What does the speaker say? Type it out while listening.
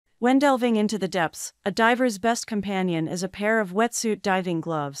When delving into the depths, a diver's best companion is a pair of wetsuit diving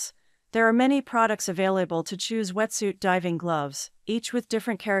gloves. There are many products available to choose wetsuit diving gloves, each with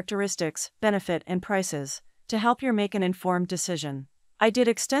different characteristics, benefit, and prices, to help you make an informed decision. I did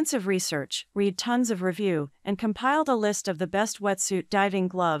extensive research, read tons of review, and compiled a list of the best wetsuit diving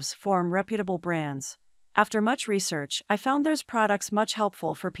gloves from reputable brands. After much research, I found those products much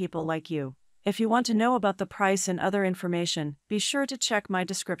helpful for people like you. If you want to know about the price and other information, be sure to check my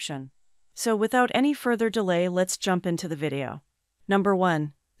description. So without any further delay, let's jump into the video. Number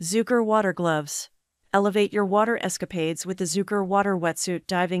 1. Zucker Water Gloves. Elevate your water escapades with the Zucker Water Wetsuit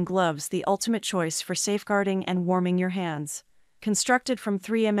Diving Gloves, the ultimate choice for safeguarding and warming your hands. Constructed from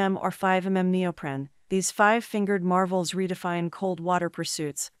 3mm or 5mm neoprene, these five-fingered marvels redefine cold water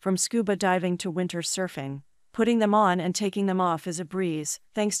pursuits, from scuba diving to winter surfing. Putting them on and taking them off is a breeze,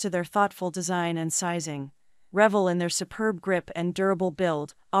 thanks to their thoughtful design and sizing. Revel in their superb grip and durable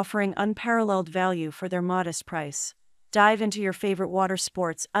build, offering unparalleled value for their modest price. Dive into your favorite water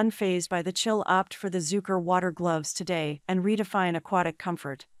sports unfazed by the chill. Opt for the Zucker Water Gloves today and redefine aquatic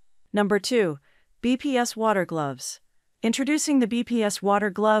comfort. Number 2. BPS Water Gloves. Introducing the BPS Water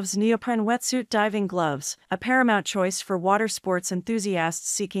Gloves Neoprene Wetsuit Diving Gloves, a paramount choice for water sports enthusiasts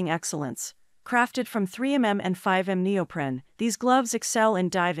seeking excellence. Crafted from 3mm and 5mm neoprene, these gloves excel in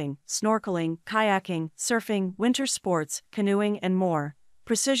diving, snorkeling, kayaking, surfing, winter sports, canoeing, and more.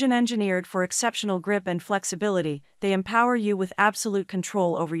 Precision engineered for exceptional grip and flexibility, they empower you with absolute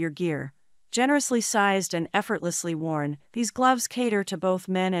control over your gear. Generously sized and effortlessly worn, these gloves cater to both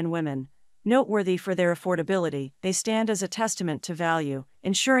men and women. Noteworthy for their affordability, they stand as a testament to value,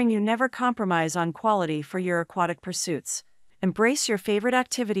 ensuring you never compromise on quality for your aquatic pursuits. Embrace your favorite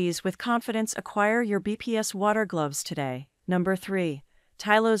activities with confidence. Acquire your BPS water gloves today. Number 3.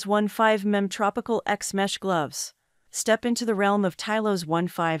 Tylo's 15mm Tropical X Mesh Gloves. Step into the realm of Tylo's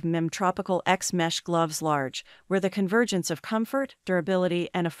 15mm Tropical X Mesh Gloves Large, where the convergence of comfort, durability,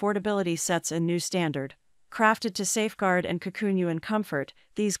 and affordability sets a new standard. Crafted to safeguard and cocoon you in comfort,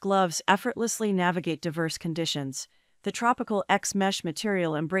 these gloves effortlessly navigate diverse conditions. The Tropical X Mesh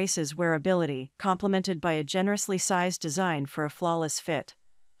material embraces wearability, complemented by a generously sized design for a flawless fit.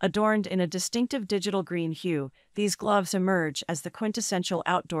 Adorned in a distinctive digital green hue, these gloves emerge as the quintessential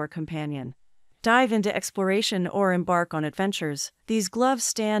outdoor companion. Dive into exploration or embark on adventures, these gloves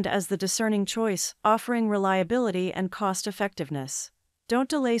stand as the discerning choice, offering reliability and cost-effectiveness. Don't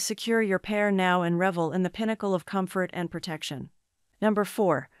delay, secure your pair now and revel in the pinnacle of comfort and protection. Number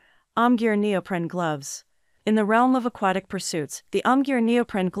 4. Omgear Neoprene Gloves. In the realm of aquatic pursuits, the Omgear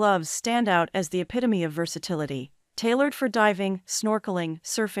neoprene gloves stand out as the epitome of versatility. Tailored for diving, snorkeling,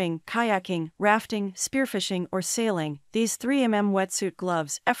 surfing, kayaking, rafting, spearfishing, or sailing, these 3mm wetsuit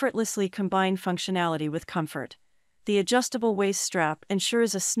gloves effortlessly combine functionality with comfort. The adjustable waist strap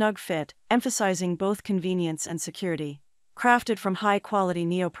ensures a snug fit, emphasizing both convenience and security. Crafted from high-quality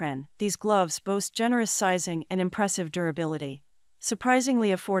neoprene, these gloves boast generous sizing and impressive durability. Surprisingly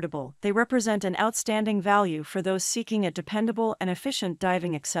affordable, they represent an outstanding value for those seeking a dependable and efficient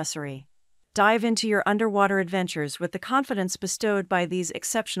diving accessory. Dive into your underwater adventures with the confidence bestowed by these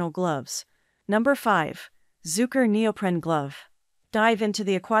exceptional gloves. Number 5. Zucker Neoprene Glove. Dive into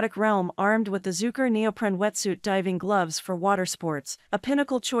the aquatic realm armed with the Zucker Neoprene Wetsuit Diving Gloves for water sports, a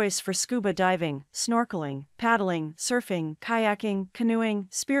pinnacle choice for scuba diving, snorkeling, paddling, surfing, kayaking, canoeing,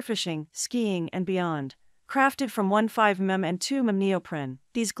 spearfishing, skiing, and beyond. Crafted from 15mm and 2mm neoprene,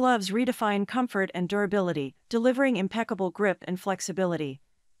 these gloves redefine comfort and durability, delivering impeccable grip and flexibility.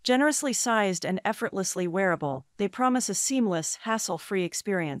 Generously sized and effortlessly wearable, they promise a seamless, hassle-free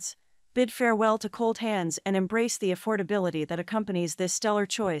experience. Bid farewell to cold hands and embrace the affordability that accompanies this stellar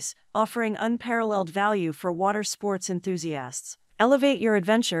choice, offering unparalleled value for water sports enthusiasts. Elevate your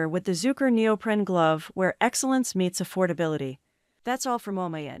adventure with the Zucker Neoprene Glove, where excellence meets affordability. That's all from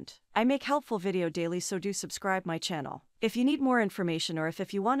my end. I make helpful video daily, so do subscribe my channel. If you need more information or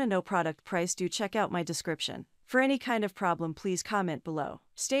if you want to know product price, do check out my description. For any kind of problem, please comment below.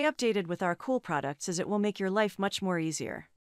 Stay updated with our cool products as it will make your life much more easier.